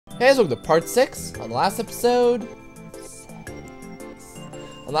Hey guys, welcome to part 6. On the last episode,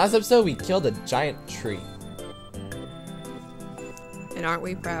 we killed a giant tree. And aren't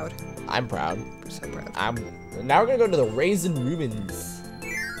we proud? I'm proud. We're so proud. Now we're gonna go to the Raisin Ruins.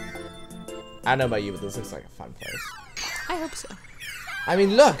 I don't know about you, but this looks like a fun place. I hope so. I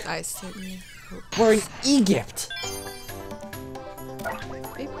mean, look, I certainly hope. we're in Egypt.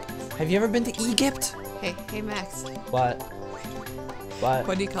 Hey, Have you ever been to Egypt? hey, Max. What? What?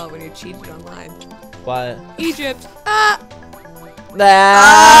 What do you call it when you're cheated online? What? Egypt. Ah!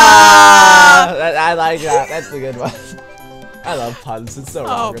 Ah! I like that. That's a good one. I love puns. It's so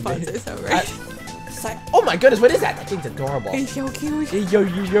wrong with puns me. are so great. It's like, oh my goodness, what is that? That thing's adorable. It's so cute.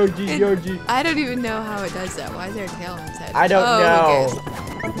 Yoji. I don't even know how it does that. Why is there a tail on its head? I don't know.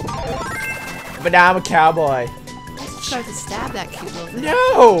 But now I'm a cowboy. Let's try to stab that cute little thing.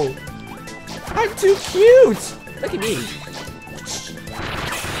 No! I'm too cute! Look at me.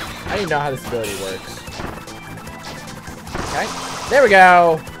 I don't even know how this ability works. Okay. There we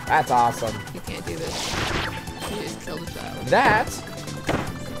go. That's awesome. You can't do this. You just killed a child.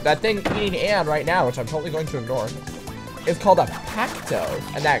 That thing eating Anne right now, which I'm totally going to ignore, is called a Pacto.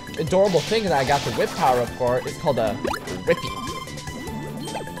 And that adorable thing that I got the whip power up for is called a Whippy.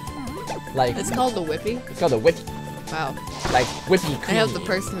 Like, It's called the Whippy? it's called a Whippy. Wow. Like, Whippy I cream. hope the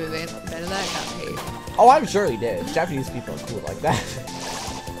person who invented that got paid. Oh, I'm sure he did. Japanese people are cool like that.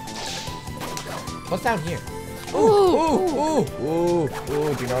 What's down here? Ooh. Do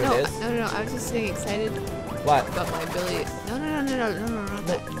you know what it is? No. I was just getting excited What? about my ability. No.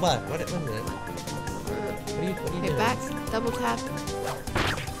 What? What is it? What are you Hey, doing? back, double tap.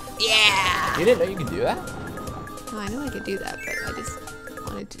 Yeah! You didn't know you could do that? No, I know I could do that, but I just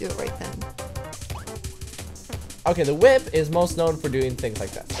wanted to do it right then. Okay, the whip is most known for doing things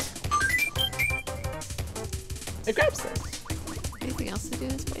like this. It grabs things. Anything else to do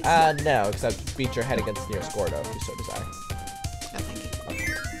in this place? No, except beat your head against the nearest Gordo, if you so desire. No, thank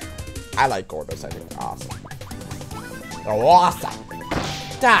you. I like Gordos, I think they're awesome. They're awesome!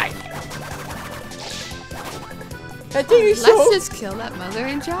 Die! That thing is Let's so... just kill that mother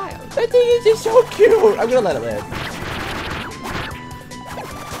and child. That thing is just so cute! I'm gonna let it live.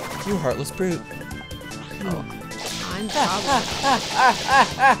 You heartless brute. Oh, I'm probably.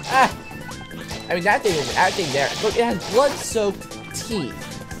 I mean, that thing there. Look, it has blood-soaked teeth.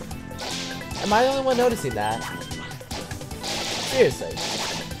 Am I the only one noticing that? Seriously.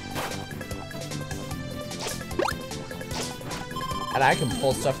 And I can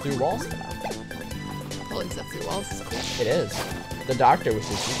pull stuff through walls now. Pulling stuff through walls is cool. It is. The doctor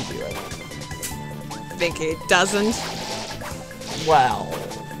wishes you could do it. I think it doesn't. Well.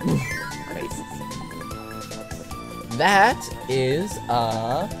 Racist. That is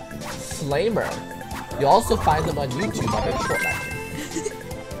a flamer. You also find them on YouTube under short action.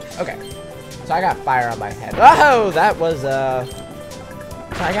 Okay. So I got fire on my head. Oh, that was So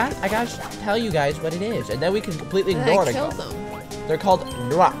I gotta tell you guys what it is, and then we can completely ignore it. I killed them. They're called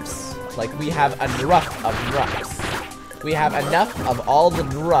Nruffs. Like, we have a Nruff of Nruffs. We have enough of all the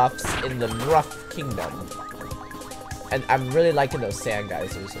Nruffs in the Nruff kingdom. And I'm really liking those sand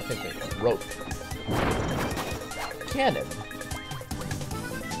geysers. I think they're rope. Cannon.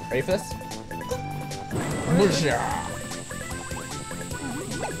 Ready for this?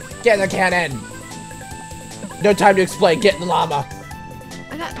 Get in the cannon! No time to explain. Get in the llama.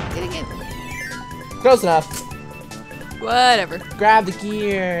 I'm not getting in. Close enough. Whatever. Grab the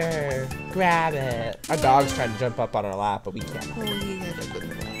gear. Grab it. Our dog's trying to jump up on our lap, but we can't. Oh, you got a good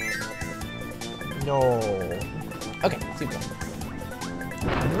one. No. Okay, keep going.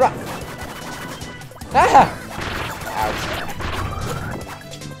 Rough. Ah! Ouch.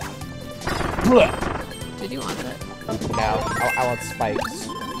 Blah. Did you want that? No, I want spikes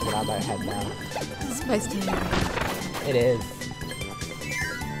coming on my head now. Spice time. It is.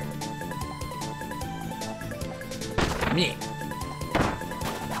 Me.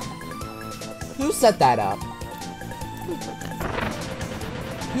 Who set that up? Who put that?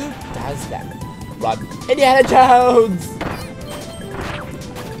 Who does that? Run. Indiana Jones!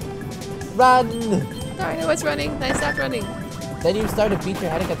 Run! Sorry, I was running. I stopped running. Then you start to beat your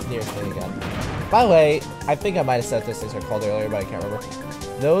head against the nearest thing again. By the way, I think I might have said this things are called earlier, but I can't remember.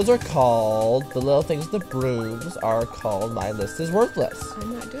 Those are called, the little things, the brooms, are called My List is Worthless.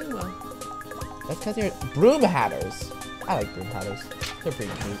 I'm not doing well. That's because they're broom hatters. I like broom hatters. They're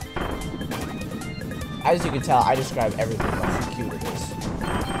pretty cute. As you can tell, I describe everything about how cute it is.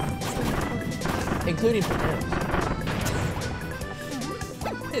 Including potatoes.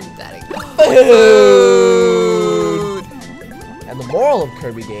 Isn't that a Food! And the moral of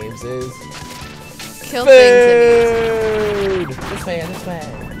Kirby games is... Kill things food! This way and this way.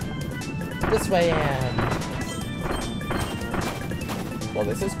 This way and... Well,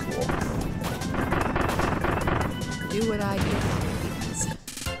 this is cool. Do what I do.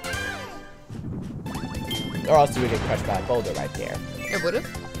 Or else you would get crushed by a boulder right there. It would've?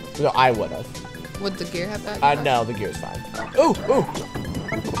 No, I would've. Would the gear have that? No, the gear's fine. Ooh, ooh!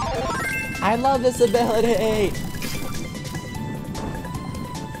 I love this ability!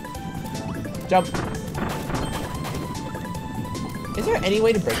 Jump! Is there any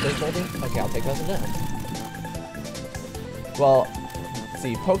way to break those boulders? Okay, I'll take those and then. Well,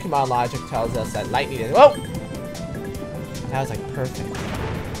 see, Pokemon logic tells us that lightning is. Whoa! That was like perfect.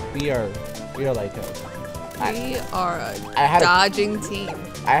 We are like a. We are a dodging team.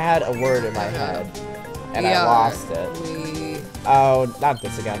 I had a word in my head, and I lost it. Oh, not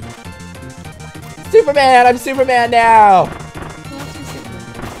this again. Superman! I'm Superman now!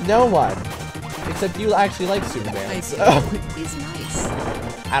 No one. Except you actually like Superman. I do. He's nice.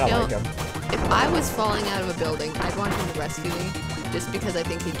 I don't like him. If I was falling out of a building, I'd want him to rescue me, just because I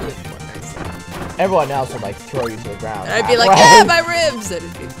think he'd do it more nicely. Everyone else would like throw you to the ground. And I'd be like, yeah, my ribs! And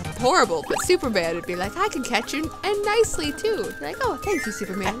it'd be horrible. But Superman would be like, I can catch you, and nicely too. Like, oh, thank you,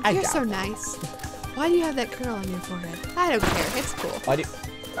 Superman. You're so nice. Why do you have that curl on your forehead? I don't care. It's cool.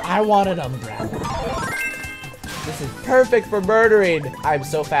 I want an umbrella. This is perfect for murdering. I'm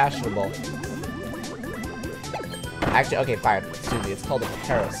so fashionable. Actually, okay, fine. Excuse me. It's called a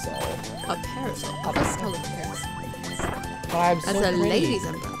parasol. A parasol? Oh, that's called a parasol. But I'm so That's a pretty. lady's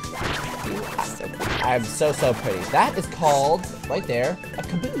umbrella. You are so pretty. I'm so pretty. That is called, right there, a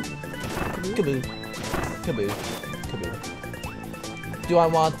kaboo. Kaboo. Kaboo. Kaboo. Do I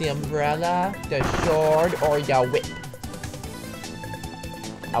want the umbrella, the sword, or the whip?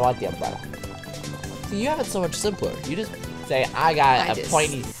 I want the umbrella. See, you have it so much simpler. You just say, I got a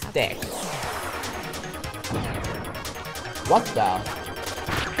pointy stick. What the?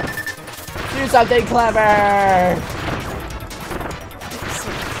 Do something clever!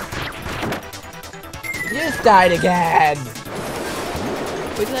 You just died again!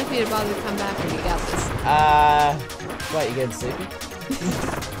 Would you like me to bother to come back when you got this? What, you getting sleepy?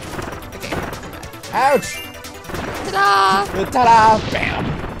 Okay. Ouch! Ta-da! Ta-da! Bam!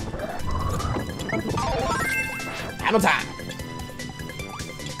 Hammer time!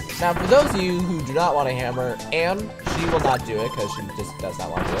 Now, for those of you who do not want a hammer, and she will not do it because she just does not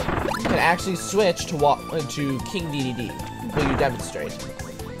want to do it, you can actually switch to King DDD. Will you demonstrate?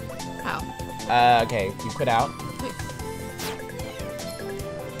 How? Okay, you quit out. Wait.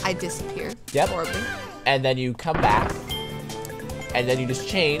 I disappear. Yep. Horribly. And then you come back, and then you just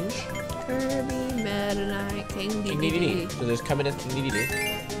change. Kirby, Meta Knight, King DDD. So just come in as King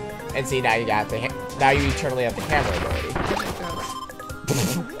DDD. And see, now you got the now you eternally have the hammer ability.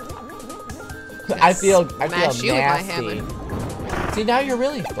 I feel nasty. You with my hammer. See, now you're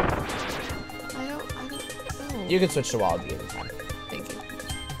really full. I don't know. You can switch to Wild anytime. Thank you.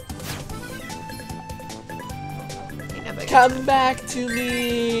 Come back to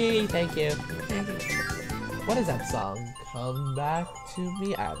me! Thank you. Thank you. What is that song? Come back to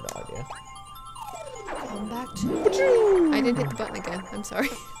me? I have no idea. Come back to me. I didn't hit the button again. I'm sorry.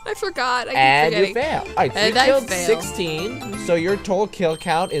 I forgot. I keep forgetting. You fail. Alright, so you killed 16. So your total kill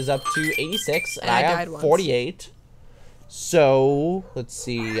count is up to 86. And I have 48. So, let's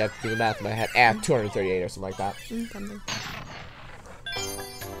see. I have to do the math in my head. 238 or something like that.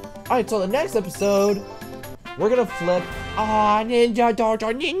 Alright, so the next episode, we're gonna flip. Ah, Ninja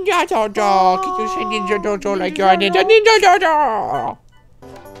Dojo, Ninja Dojo. Can you say Ninja Dojo like you're a Ninja Dojo?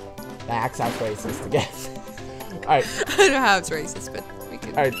 That sounds racist again. Alright. I don't know how it's racist, but we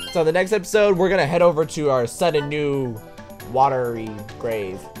can. Alright, so the next episode, we're gonna head over to our sudden new watery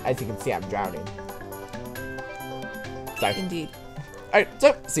grave. As you can see, I'm drowning. Sorry. Indeed. Alright,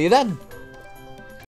 so see you then.